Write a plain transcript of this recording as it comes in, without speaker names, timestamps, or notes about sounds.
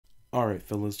Alright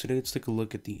fellas, today let's take a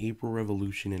look at the April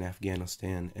Revolution in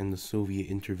Afghanistan and the Soviet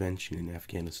intervention in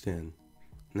Afghanistan.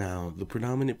 Now, the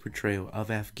predominant portrayal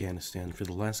of Afghanistan for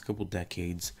the last couple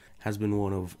decades has been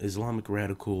one of Islamic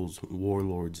radicals,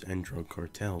 warlords, and drug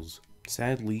cartels.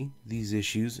 Sadly, these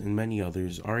issues and many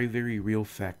others are a very real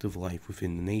fact of life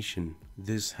within the nation.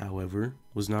 This, however,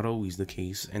 was not always the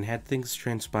case, and had things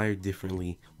transpired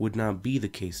differently, would not be the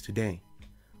case today.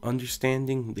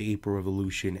 Understanding the April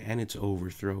Revolution and its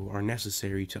overthrow are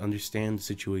necessary to understand the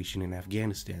situation in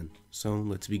Afghanistan, so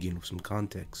let's begin with some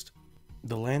context.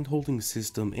 The landholding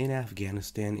system in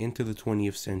Afghanistan into the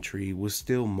 20th century was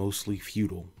still mostly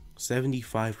feudal.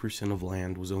 75% of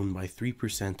land was owned by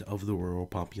 3% of the rural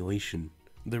population.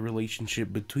 The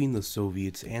relationship between the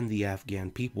Soviets and the Afghan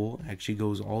people actually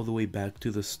goes all the way back to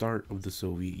the start of the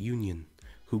Soviet Union,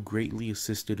 who greatly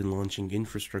assisted in launching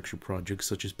infrastructure projects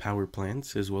such as power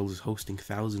plants, as well as hosting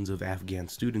thousands of Afghan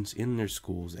students in their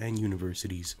schools and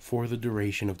universities for the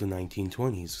duration of the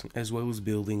 1920s, as well as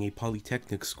building a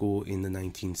polytechnic school in the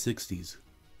 1960s.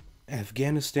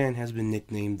 Afghanistan has been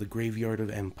nicknamed the Graveyard of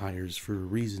Empires for a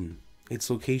reason. Its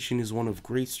location is one of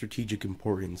great strategic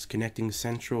importance, connecting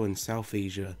Central and South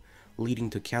Asia, leading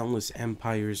to countless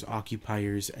empires,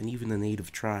 occupiers, and even the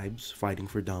native tribes fighting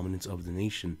for dominance of the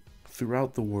nation.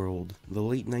 Throughout the world, the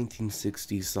late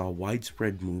 1960s saw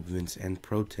widespread movements and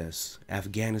protests,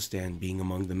 Afghanistan being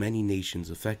among the many nations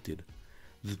affected.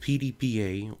 The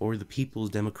PDPA, or the People's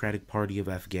Democratic Party of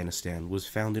Afghanistan, was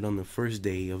founded on the first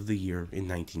day of the year in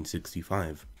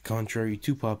 1965. Contrary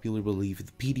to popular belief,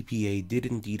 the PDPA did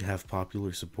indeed have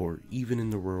popular support, even in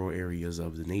the rural areas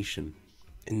of the nation.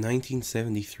 In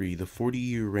 1973, the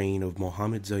 40-year reign of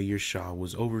Mohammad Zahir Shah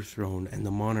was overthrown and the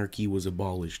monarchy was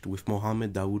abolished, with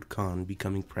Mohammad Daoud Khan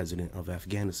becoming president of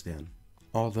Afghanistan,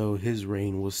 although his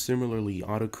reign was similarly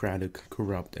autocratic,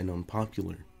 corrupt, and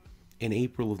unpopular. In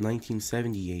April of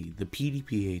 1978, the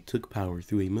PDPA took power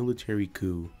through a military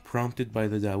coup, prompted by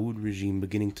the Daoud regime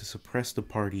beginning to suppress the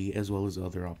party as well as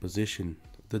other opposition.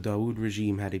 The Daoud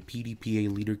regime had a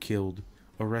PDPA leader killed,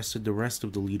 arrested the rest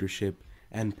of the leadership,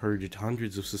 and purged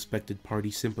hundreds of suspected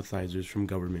party sympathizers from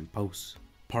government posts.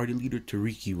 Party leader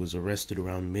Tariki was arrested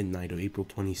around midnight of April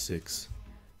 26.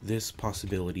 This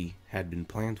possibility had been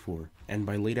planned for, and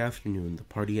by late afternoon the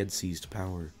party had seized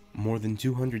power. More than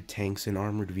 200 tanks and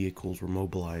armored vehicles were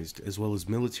mobilized, as well as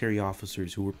military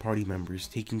officers who were party members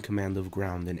taking command of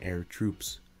ground and air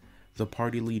troops. The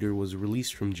party leader was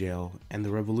released from jail, and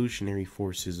the revolutionary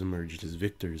forces emerged as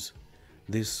victors.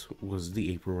 This was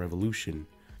the April Revolution.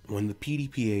 When the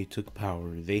PDPA took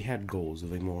power, they had goals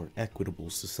of a more equitable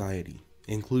society,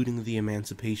 including the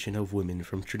emancipation of women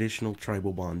from traditional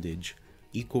tribal bondage,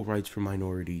 equal rights for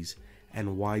minorities,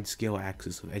 and wide-scale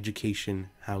access of education,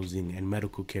 housing, and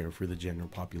medical care for the general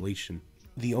population.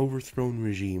 The overthrown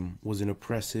regime was an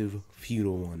oppressive,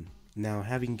 feudal one. Now,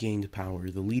 having gained power,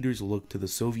 the leaders looked to the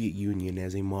Soviet Union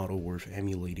as a model worth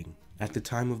emulating. At the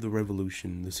time of the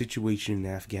revolution, the situation in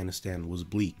Afghanistan was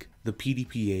bleak. The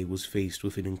PDPA was faced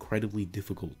with an incredibly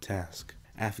difficult task.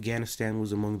 Afghanistan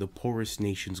was among the poorest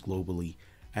nations globally,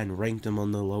 and ranked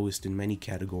among the lowest in many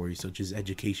categories such as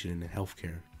education and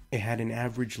healthcare. It had an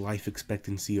average life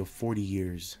expectancy of 40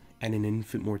 years, and an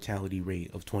infant mortality rate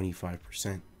of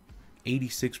 25%.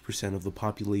 86% of the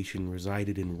population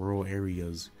resided in rural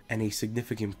areas, and a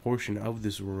significant portion of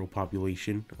this rural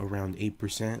population, around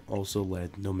 8%, also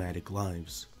led nomadic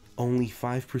lives. Only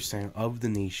 5% of the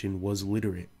nation was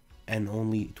literate, and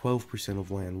only 12%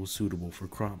 of land was suitable for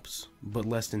crops, but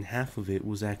less than half of it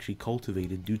was actually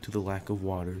cultivated due to the lack of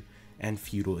water and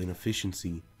feudal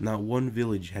inefficiency. Not one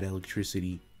village had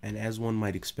electricity, and as one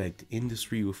might expect,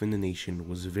 industry within the nation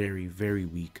was very, very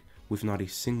weak, with not a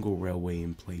single railway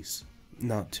in place.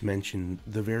 Not to mention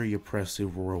the very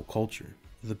oppressive rural culture.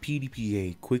 The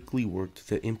PDPA quickly worked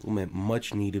to implement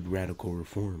much needed radical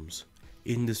reforms.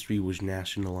 Industry was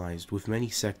nationalized, with many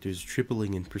sectors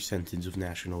tripling in percentage of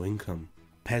national income.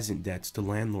 Peasant debts to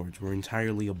landlords were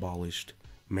entirely abolished.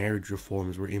 Marriage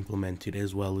reforms were implemented,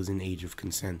 as well as an age of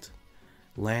consent.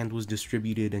 Land was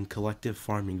distributed and collective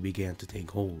farming began to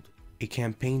take hold. A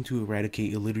campaign to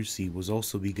eradicate illiteracy was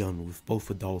also begun, with both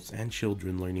adults and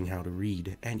children learning how to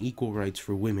read, and equal rights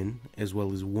for women, as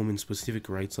well as women-specific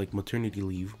rights like maternity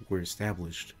leave, were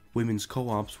established. Women's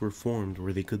co-ops were formed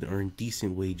where they could earn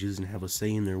decent wages and have a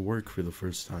say in their work for the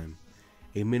first time.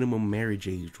 A minimum marriage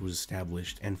age was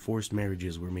established, and forced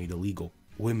marriages were made illegal.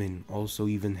 Women also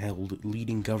even held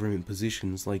leading government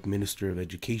positions like Minister of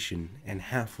Education, and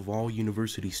half of all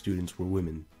university students were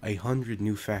women. 100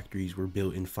 new factories were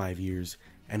built in 5 years,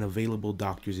 and available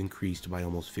doctors increased by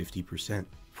almost 50%.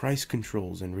 Price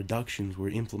controls and reductions were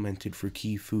implemented for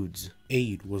key foods.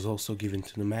 Aid was also given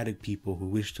to nomadic people who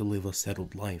wished to live a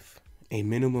settled life. A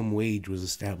minimum wage was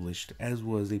established, as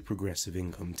was a progressive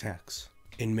income tax.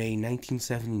 In May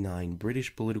 1979,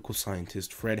 British political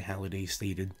scientist Fred Halliday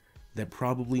stated that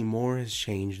probably more has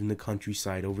changed in the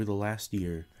countryside over the last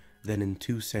year than in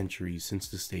 2 centuries since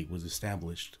the state was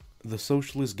established. The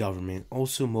socialist government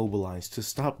also mobilized to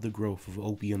stop the growth of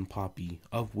opium poppy,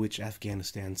 of which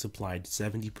Afghanistan supplied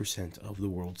 70% of the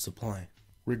world's supply.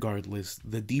 Regardless,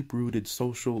 the deep-rooted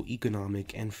social,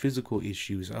 economic, and physical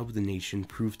issues of the nation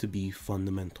proved to be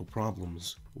fundamental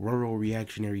problems. Rural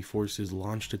reactionary forces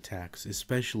launched attacks,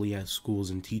 especially at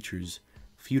schools and teachers.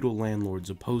 Feudal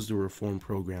landlords opposed the reform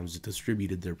programs that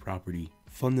distributed their property.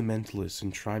 Fundamentalists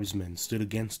and tribesmen stood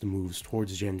against the moves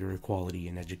towards gender equality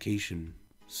and education.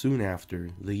 Soon after,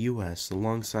 the US,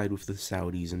 alongside with the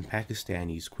Saudis and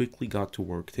Pakistanis, quickly got to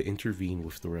work to intervene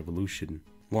with the revolution,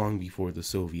 long before the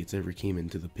Soviets ever came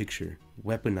into the picture,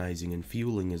 weaponizing and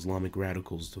fueling Islamic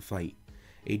radicals to fight,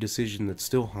 a decision that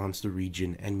still haunts the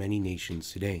region and many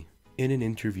nations today. In an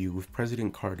interview with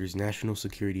President Carter's National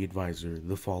Security Advisor,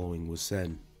 the following was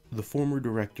said. The former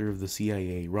director of the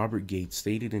CIA, Robert Gates,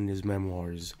 stated in his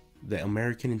memoirs that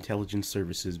American intelligence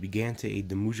services began to aid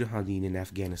the Mujahideen in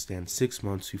Afghanistan 6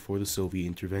 months before the Soviet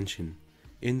intervention.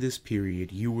 In this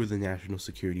period, you were the National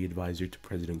Security Advisor to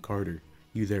President Carter.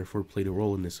 You therefore played a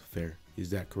role in this affair. Is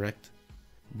that correct?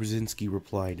 Brzezinski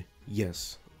replied,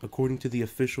 yes. According to the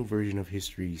official version of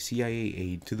history, CIA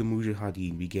aid to the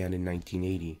Mujahideen began in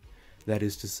 1980. That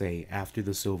is to say, after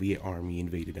the Soviet army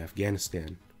invaded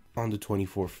Afghanistan, on the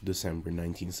 24th of December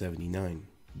 1979.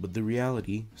 But the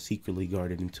reality, secretly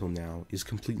guarded until now, is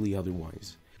completely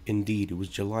otherwise. Indeed, it was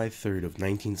July 3rd of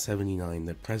 1979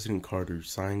 that President Carter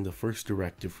signed the first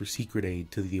directive for secret aid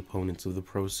to the opponents of the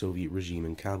pro-Soviet regime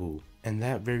in Kabul. And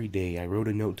that very day I wrote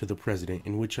a note to the president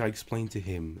in which I explained to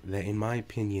him that in my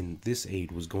opinion this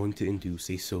aid was going to induce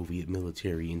a Soviet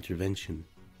military intervention.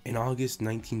 In August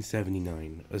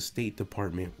 1979, a State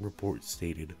Department report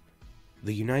stated,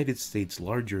 the United States'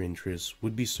 larger interests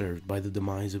would be served by the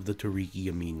demise of the Tariq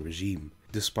Amin regime,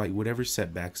 despite whatever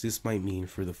setbacks this might mean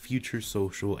for the future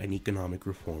social and economic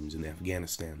reforms in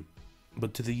Afghanistan.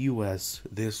 But to the US,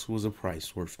 this was a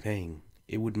price worth paying.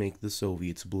 It would make the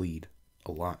Soviets bleed.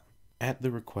 A lot. At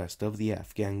the request of the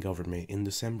Afghan government in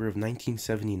December of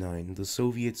 1979, the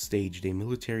Soviets staged a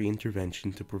military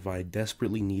intervention to provide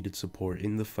desperately needed support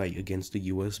in the fight against the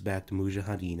US-backed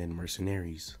Mujahideen and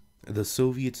mercenaries. The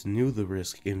Soviets knew the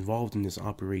risk involved in this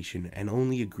operation and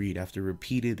only agreed after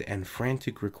repeated and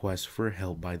frantic requests for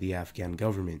help by the Afghan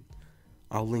government.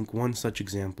 I'll link one such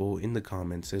example in the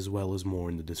comments as well as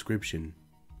more in the description.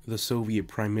 The Soviet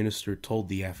Prime Minister told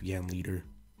the Afghan leader,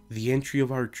 the entry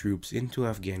of our troops into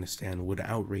Afghanistan would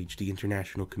outrage the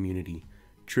international community,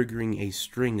 triggering a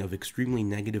string of extremely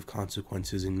negative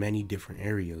consequences in many different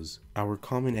areas. Our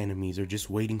common enemies are just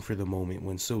waiting for the moment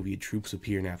when Soviet troops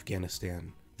appear in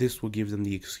Afghanistan. This will give them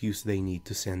the excuse they need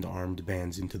to send armed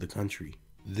bands into the country.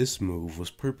 This move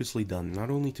was purposely done not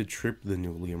only to trip the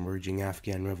newly emerging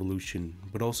Afghan revolution,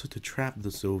 but also to trap the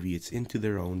Soviets into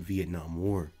their own Vietnam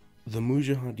War. The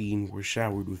Mujahideen were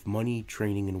showered with money,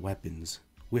 training, and weapons,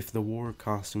 with the war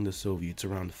costing the Soviets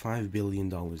around $5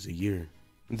 billion a year.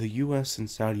 The US and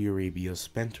Saudi Arabia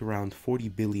spent around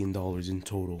 $40 billion in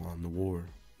total on the war.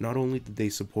 Not only did they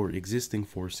support existing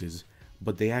forces,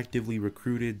 but they actively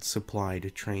recruited,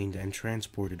 supplied, trained, and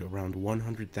transported around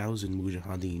 100,000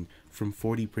 Mujahideen from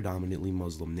 40 predominantly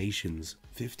Muslim nations.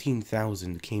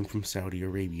 15,000 came from Saudi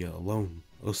Arabia alone,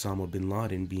 Osama bin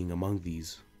Laden being among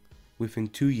these. Within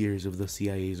 2 years of the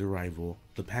CIA's arrival,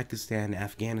 the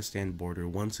Pakistan-Afghanistan border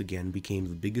once again became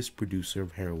the biggest producer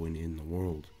of heroin in the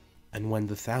world. And when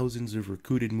the thousands of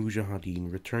recruited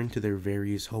Mujahideen returned to their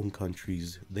various home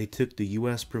countries, they took the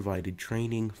US-provided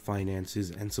training, finances,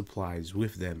 and supplies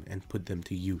with them and put them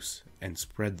to use, and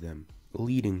spread them,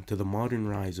 leading to the modern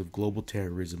rise of global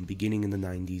terrorism beginning in the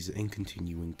 90s and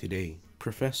continuing today.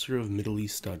 Professor of Middle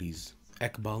East Studies,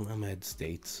 Eqbal Ahmed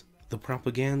states, the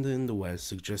propaganda in the West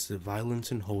suggests that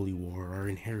violence and holy war are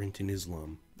inherent in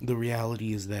Islam. The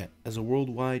reality is that, as a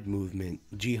worldwide movement,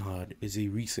 jihad is a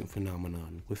recent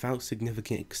phenomenon. Without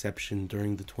significant exception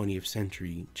during the 20th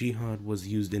century, jihad was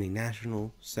used in a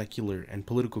national, secular, and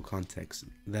political context,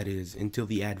 that is, until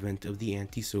the advent of the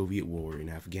anti-Soviet war in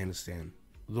Afghanistan.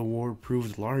 The war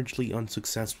proved largely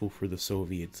unsuccessful for the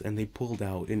Soviets, and they pulled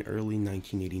out in early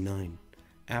 1989.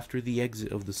 After the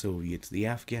exit of the Soviets, the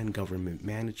Afghan government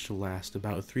managed to last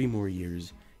about 3 more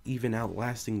years, even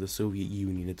outlasting the Soviet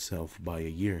Union itself by a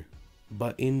year.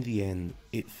 But in the end,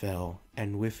 it fell,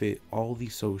 and with it, all the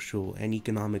social and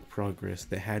economic progress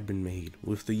that had been made,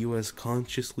 with the US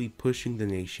consciously pushing the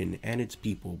nation and its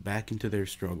people back into their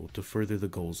struggle to further the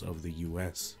goals of the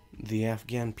US. The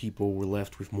Afghan people were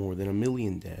left with more than 1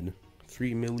 million dead,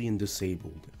 3 million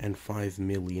disabled, and 5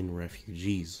 million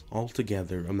refugees,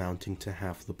 altogether amounting to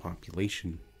half the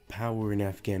population. Power in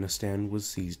Afghanistan was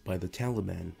seized by the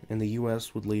Taliban, and the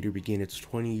US would later begin its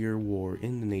 20-year war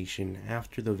in the nation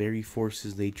after the very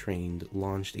forces they trained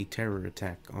launched a terror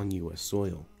attack on US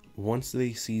soil. Once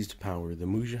they seized power, the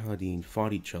Mujahideen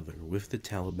fought each other, with the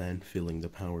Taliban filling the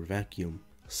power vacuum.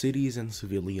 Cities and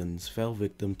civilians fell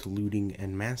victim to looting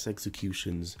and mass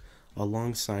executions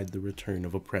alongside the return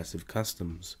of oppressive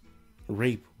customs.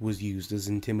 Rape was used as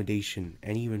intimidation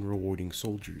and even rewarding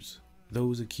soldiers.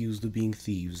 Those accused of being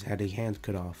thieves had a hand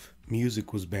cut off.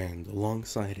 Music was banned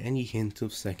alongside any hint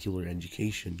of secular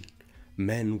education.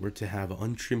 Men were to have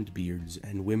untrimmed beards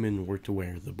and women were to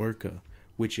wear the burqa,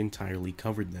 which entirely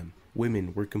covered them.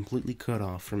 Women were completely cut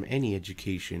off from any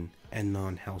education and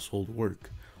non-household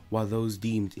work, while those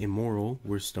deemed immoral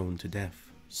were stoned to death.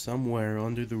 Somewhere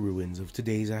under the ruins of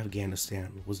today's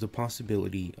Afghanistan was the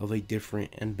possibility of a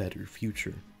different and better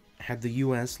future. Had the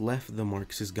US left the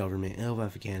Marxist government of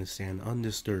Afghanistan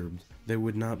undisturbed, there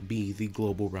would not be the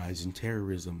global rise in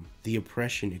terrorism, the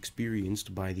oppression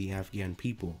experienced by the Afghan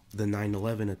people, the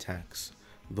 9/11 attacks,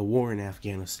 the war in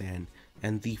Afghanistan,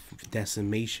 and the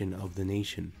decimation of the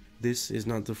nation. This is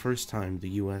not the first time the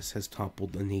US has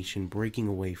toppled a nation breaking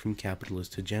away from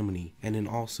capitalist hegemony, and in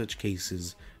all such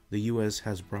cases, the US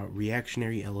has brought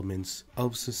reactionary elements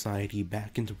of society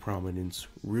back into prominence,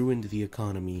 ruined the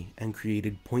economy, and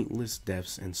created pointless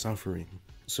deaths and suffering.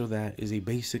 So that is a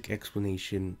basic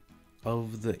explanation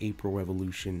of the April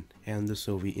Revolution and the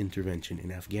Soviet intervention in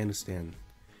Afghanistan.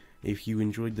 If you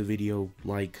enjoyed the video,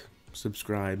 like,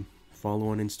 subscribe, follow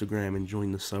on Instagram, and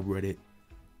join the subreddit.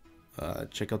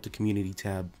 Check out the community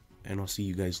tab, and I'll see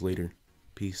you guys later.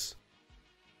 Peace.